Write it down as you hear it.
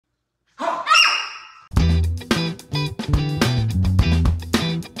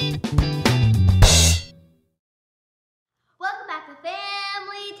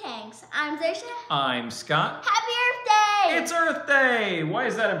I'm Scott. Happy Earth Day! It's Earth Day! Why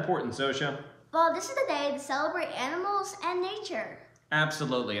is that important, Zosia? Well, this is the day to celebrate animals and nature.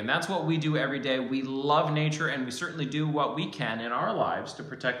 Absolutely, and that's what we do every day. We love nature, and we certainly do what we can in our lives to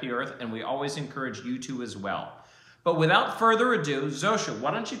protect the Earth, and we always encourage you to as well. But without further ado, Zosia,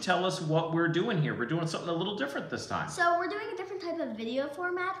 why don't you tell us what we're doing here? We're doing something a little different this time. So we're doing a different type of video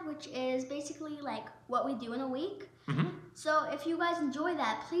format, which is basically like what we do in a week. So if you guys enjoy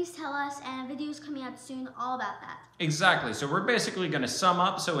that, please tell us, and videos coming out soon all about that. Exactly, so we're basically going to sum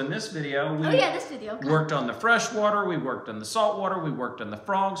up. So in this video, we worked on the freshwater, we worked on the saltwater, we worked on the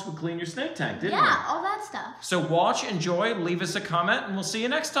frogs, we cleaned your snake tank, didn't we? Yeah, all that stuff. So watch, enjoy, leave us a comment, and we'll see you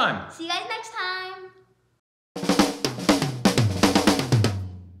next time. See you guys next time.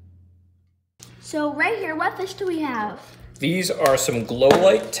 So right here, what fish do we have? These are some glow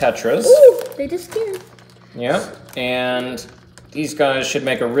light tetras. Ooh, they just skinned. Yeah, and these guys should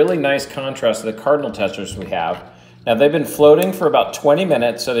make a really nice contrast to the cardinal tetras we have. Now they've been floating for about 20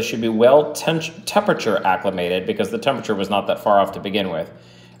 minutes, so they should be well temperature acclimated because the temperature was not that far off to begin with.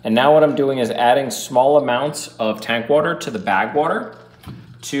 And now what I'm doing is adding small amounts of tank water to the bag water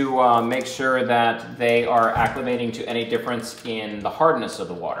to make sure that they are acclimating to any difference in the hardness of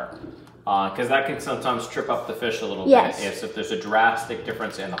the water. Because that can sometimes trip up the fish a little bit if there's a drastic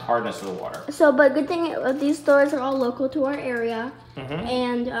difference in the hardness of the water. So, but good thing these stores are all local to our area,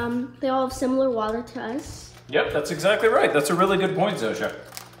 and they all have similar water to us. Yep, that's exactly right. That's a really good point, Zosia.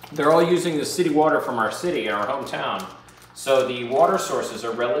 They're all using the city water from our city, our hometown. So the water sources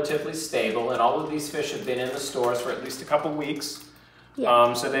are relatively stable, and all of these fish have been in the stores for at least a couple weeks.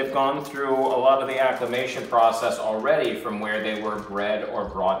 Yeah. So they've gone through a lot of the acclimation process already from where they were bred or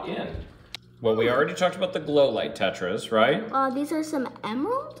brought in. Well, we already talked about the glow light tetras, right? These are some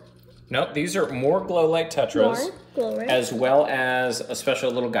emerald? No, these are more glow light tetras, as well as a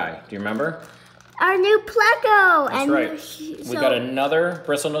special little guy. Do you remember? Our new pleco. That's right. We got another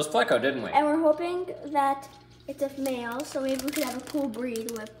bristlenose pleco, didn't we? And we're hoping that it's a male, so maybe we could have a cool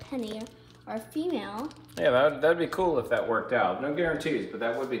breed with Penny, or a female. Yeah, that'd be cool if that worked out. No guarantees, but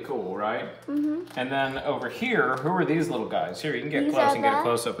that would be cool, right? And then over here, who are these little guys? Here, you can get close and get a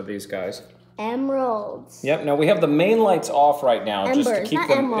close-up of these guys. Emeralds. Yep, now we have the main lights off right now. Embers, just to keep not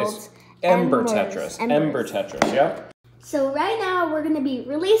them. emeralds. Ember tetras. Ember tetras, yep. So right now we're going to be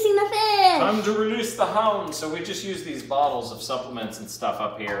releasing the fish. Time to release the hounds. So we just use these bottles of supplements and stuff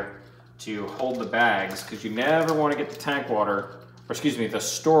up here to hold the bags, because you never want to get the tank water, or excuse me, the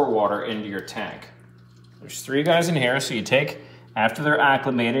store water into your tank. There's 3 guys in here, so you take, after they're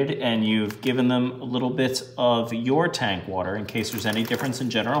acclimated and you've given them a little bit of your tank water in case there's any difference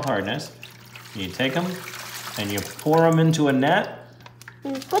in general hardness, you take them and you pour them into a net.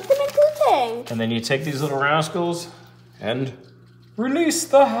 And put them into the tank. And then you take these little rascals and release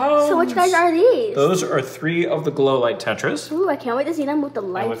the hounds. So which guys are these? Those are 3 of the glow light tetras. Ooh, I can't wait to see them with the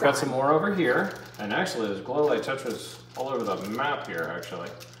lights on. And we've got some more over here. And actually, there's glow light tetras all over the map here, actually.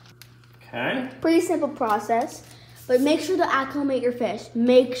 Okay. Pretty simple process, but make sure to acclimate your fish.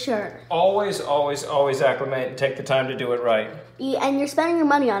 Make sure. Always, always, always acclimate and take the time to do it right. And you're spending your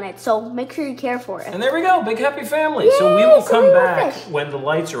money on it, so make sure you care for it. And there we go, big happy family. Yay, so we will come back when the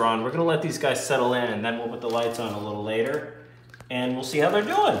lights are on. We're gonna let these guys settle in, and then we'll put the lights on a little later, and we'll see how they're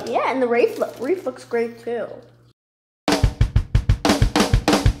doing. Yeah, and the reef looks great too.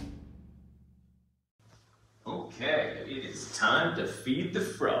 Okay, it is time to feed the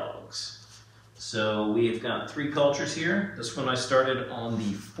frogs. So we've got 3 cultures here. This one I started on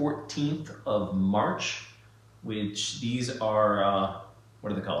the 14th of March, which these are,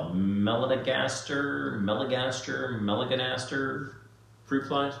 what are they called? Melanogaster fruit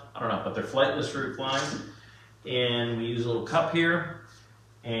flies? I don't know, but they're flightless fruit flies. And we use a little cup here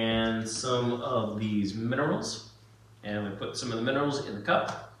and some of these minerals. And we put some of the minerals in the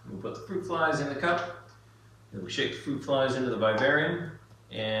cup. We put the fruit flies in the cup. And we shake the fruit flies into the vivarium,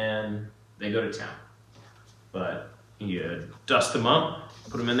 and they go to town. But you dust them up,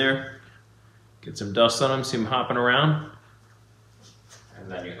 put them in there, get some dust on them, see them hopping around.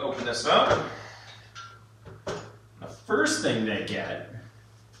 And then you open this up. The first thing they get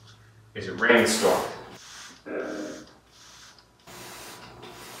is a rainstorm.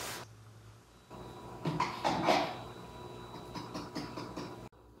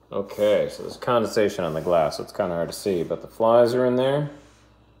 Okay, so there's condensation on the glass, so it's kind of hard to see, but the flies are in there,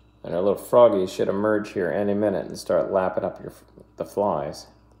 and our little froggies should emerge here any minute and start lapping up the flies.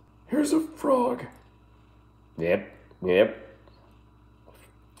 Here's a frog. Yep.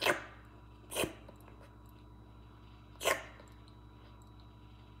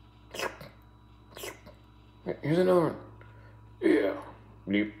 Here's another one. Yeah.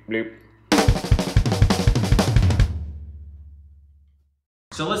 Bleep, bleep.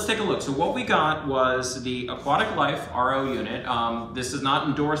 so let's take a look. So what we got was the Aquatic Life RO unit. This is not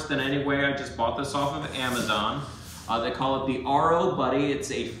endorsed in any way. I just bought this off of Amazon. They call it the RO Buddy.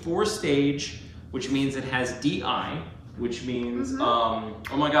 It's a 4-stage, which means it has DI, which means, oh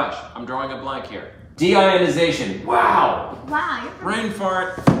my gosh, I'm drawing a blank here. Deionization. Wow. Wow. Brain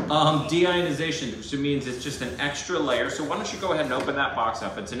fart. Deionization, which means it's just an extra layer. So why don't you go ahead and open that box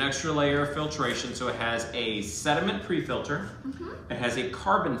up. It's an extra layer of filtration. So it has a sediment pre-filter. It has a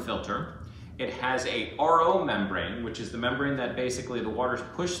carbon filter. It has a RO membrane, which is the membrane that basically the water's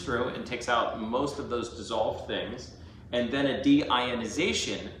pushed through and takes out most of those dissolved things. And then a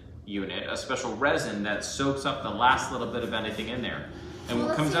deionization unit, a special resin that soaks up the last little bit of anything in there. And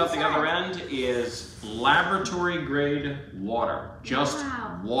what comes out the other end is laboratory grade water. Just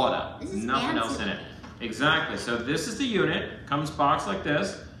water. Nothing else in it. Exactly. So this is the unit. Comes boxed like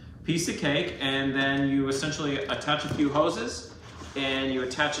this. Piece of cake. And then you essentially attach a few hoses and you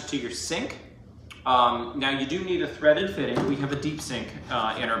attach it to your sink. Now you do need a threaded fitting. We have a deep sink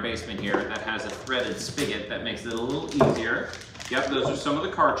in our basement here that has a threaded spigot that makes it a little easier. Yep, those are some of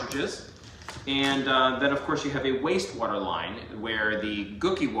the cartridges. And then of course you have a wastewater line where the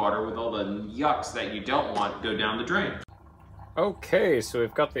gooky water with all the yucks that you don't want go down the drain. Okay, so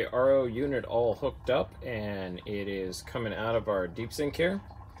we've got the RO unit all hooked up and it is coming out of our deep sink here.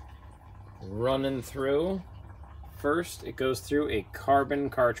 Running through. First it goes through a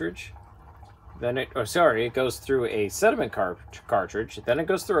carbon cartridge. Then it goes through a sediment cartridge. Then it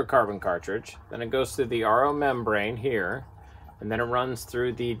goes through a carbon cartridge. Then it goes through the RO membrane here. And then it runs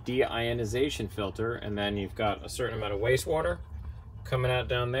through the deionization filter, and then you've got a certain amount of wastewater coming out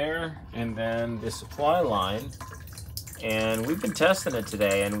down there, and then the supply line. And we've been testing it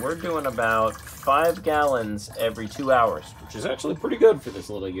today, and we're doing about 5 gallons every 2 hours, which is actually pretty good for this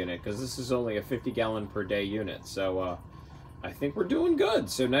little unit, because this is only a 50-gallon per day unit. So I think we're doing good.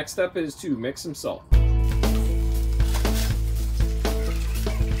 So next step is to mix some salt.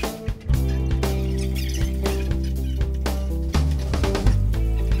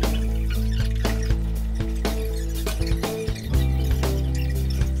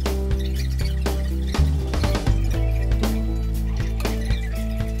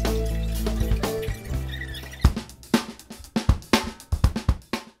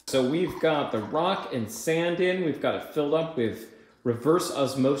 So we've got the rock and sand in, we've got it filled up with reverse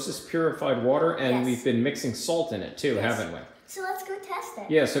osmosis purified water, and we've been mixing salt in it too, haven't we? So let's go test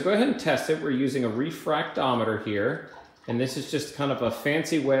it. Yeah, so go ahead and test it. We're using a refractometer here, and this is just kind of a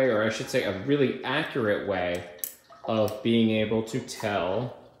fancy way, or I should say a really accurate way of being able to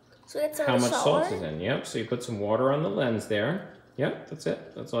tell how much salt is in. Yep, so you put some water on the lens there. Yep, that's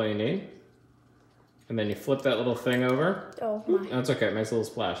it. That's all you need. And then you flip that little thing over. Oh my. That's okay, it makes a little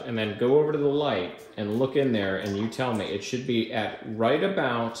splash. And then go over to the light and look in there and you tell me it should be at right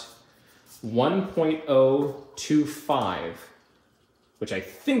about 1.025, which I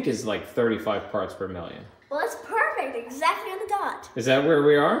think is like 35 parts per million. Well, that's perfect, exactly on the dot. Is that where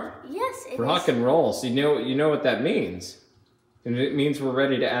we are? Yes, it is. Rock and roll. So you know what that means. And it means we're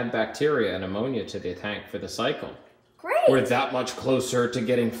ready to add bacteria and ammonia to the tank for the cycle. Great. We're that much closer to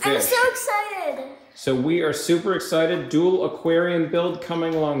getting fish. I'm so excited. So we are super excited. Dual aquarium build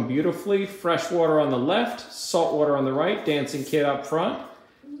coming along beautifully. Freshwater on the left, saltwater on the right, dancing kid up front.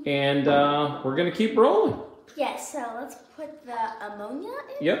 And we're gonna keep rolling. Yes, so let's put the ammonia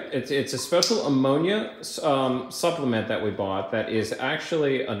in. Yep, it's a special ammonia supplement that we bought that is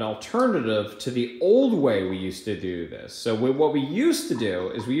actually an alternative to the old way we used to do this. So what we used to do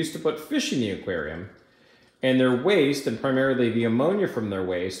is we used to put fish in the aquarium, and their waste, and primarily the ammonia from their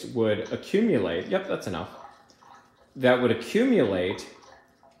waste, would accumulate. Yep, that's enough. That would accumulate,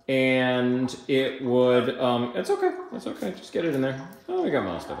 and it would, it's okay, that's okay, just get it in there. Oh, we got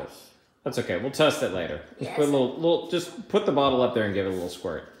most of it. That's okay, we'll test it later. Just put just put the bottle up there and give it a little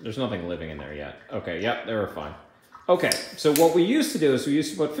squirt. There's nothing living in there yet. Okay, yep, they were fine. Okay, so what we used to do is we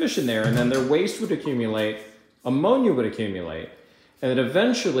used to put fish in there, and then their waste would accumulate, ammonia would accumulate, and then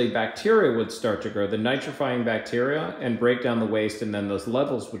eventually bacteria would start to grow, the nitrifying bacteria, and break down the waste, and then those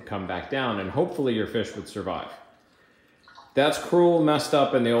levels would come back down, and hopefully your fish would survive. That's cruel, messed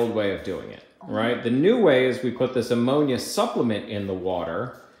up, and the old way of doing it, right? The new way is we put this ammonia supplement in the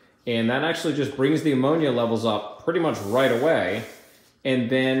water, and that actually just brings the ammonia levels up pretty much right away. And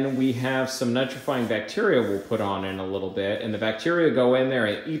then we have some nitrifying bacteria we'll put on in a little bit, and the bacteria go in there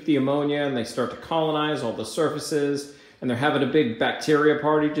and eat the ammonia, and they start to colonize all the surfaces, and they're having a big bacteria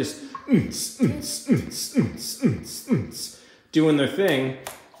party, just doing their thing.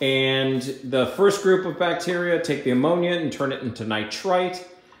 And the first group of bacteria take the ammonia and turn it into nitrite.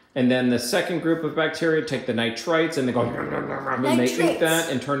 And then the second group of bacteria take the nitrites and they go, and they eat that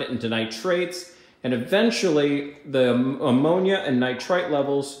and turn it into nitrates. And eventually the ammonia and nitrite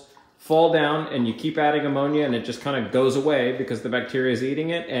levels fall down, and you keep adding ammonia and it just kind of goes away because the bacteria is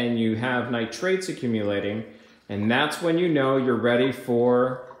eating it, and you have nitrates accumulating. And that's when you know you're ready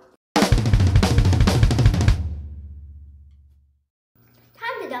for... Time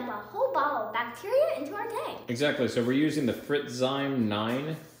to dump a whole bottle of bacteria into our tank. Exactly, so we're using the Fritzyme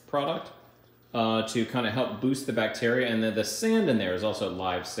 9 product to kind of help boost the bacteria, and then the sand in there is also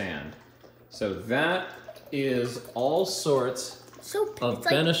live sand. So that is all sorts of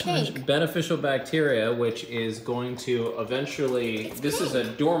beneficial bacteria, which is going to eventually, this is a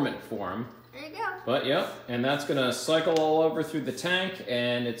dormant form. There you go. But yep, and that's gonna cycle all over through the tank,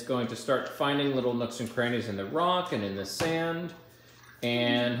 and it's going to start finding little nooks and crannies in the rock and in the sand,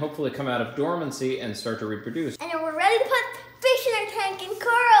 and hopefully come out of dormancy and start to reproduce. And then we're ready to put fish in our tank and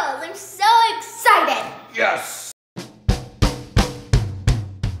corals. I'm so excited. Yes!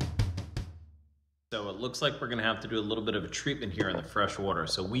 So it looks like we're gonna have to do a little bit of a treatment here in the fresh water.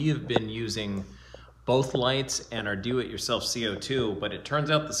 So we have been using both lights and our do-it-yourself CO2, but it turns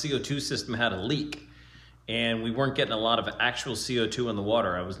out the CO2 system had a leak and we weren't getting a lot of actual CO2 in the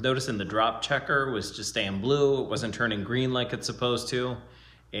water. I was noticing the drop checker was just staying blue. It wasn't turning green like it's supposed to.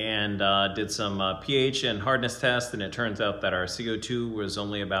 And did some pH and hardness tests, and it turns out that our CO2 was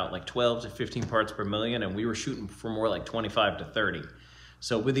only about like 12 to 15 parts per million, and we were shooting for more like 25 to 30.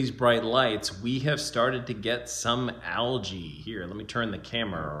 So with these bright lights, we have started to get some algae. Here, let me turn the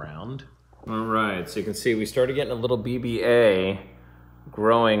camera around. All right, so you can see we started getting a little BBA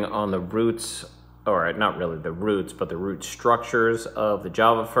growing on the roots, or not really the roots, but the root structures of the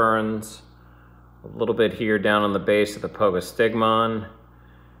Java ferns. A little bit here down on the base of the Pogostigmon.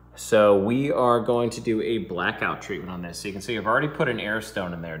 So we are going to do a blackout treatment on this. So you can see I've already put an air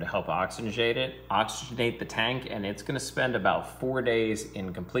stone in there to help oxygenate the tank, and it's gonna spend about 4 days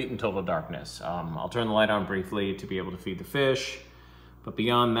in complete and total darkness. I'll turn the light on briefly to be able to feed the fish, but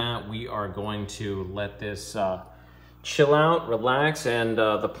beyond that, we are going to let this chill out, relax, and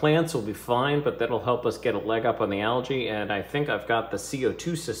the plants will be fine, but that'll help us get a leg up on the algae, and I think I've got the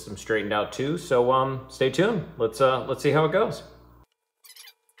CO2 system straightened out too, so stay tuned. Let's see how it goes.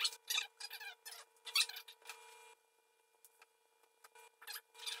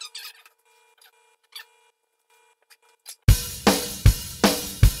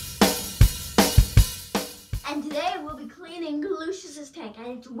 And today we'll be cleaning Lucius's tank,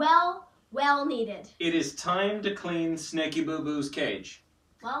 and it's well needed. It is time to clean Snaky Boo Boo's cage.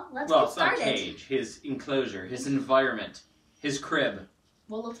 Well, let's get started. Well, it's not cage, his enclosure, his environment, his crib.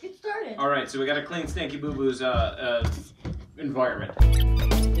 Well, let's get started. All right, so we gotta clean Snaky Boo Boo's environment.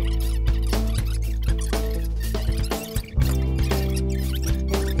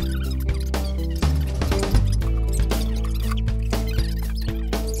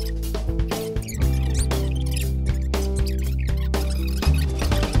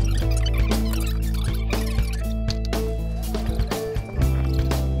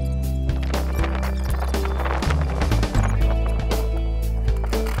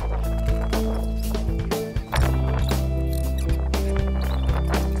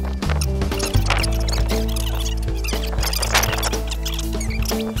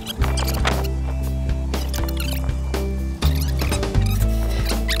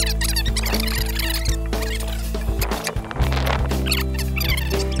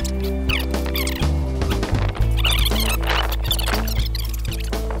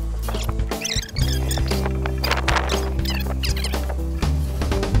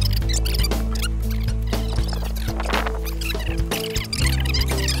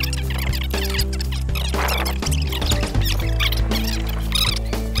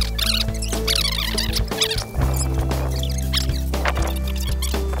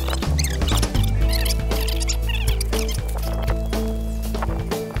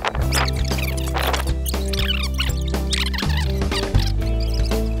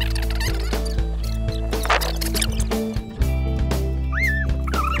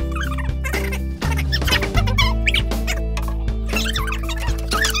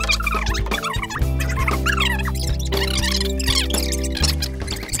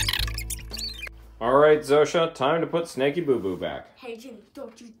 All right, Zosia, time to put Snaky Boo Boo back. Hey, Ginny,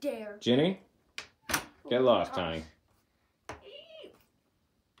 don't you dare. Ginny, get lost, honey. Oh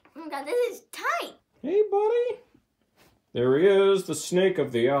my God, this is tight. Hey, buddy. There he is, the snake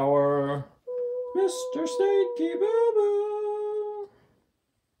of the hour. Mr. Snaky Boo Boo.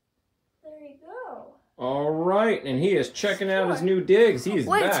 There you go. All right, and he is checking out his new digs. He is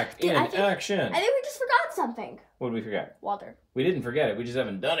back in action. I think we just forgot forgot something. What did we forget? Water. We didn't forget it. We just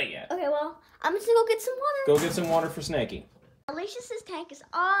haven't done it yet. Okay, well, I'm just gonna go get some water. Go get some water for Snaky. Lucius's tank is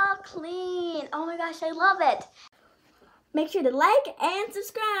all clean. Oh my gosh, I love it. Make sure to like and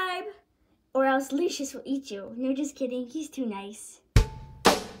subscribe, or else Lucius will eat you. No, just kidding. He's too nice.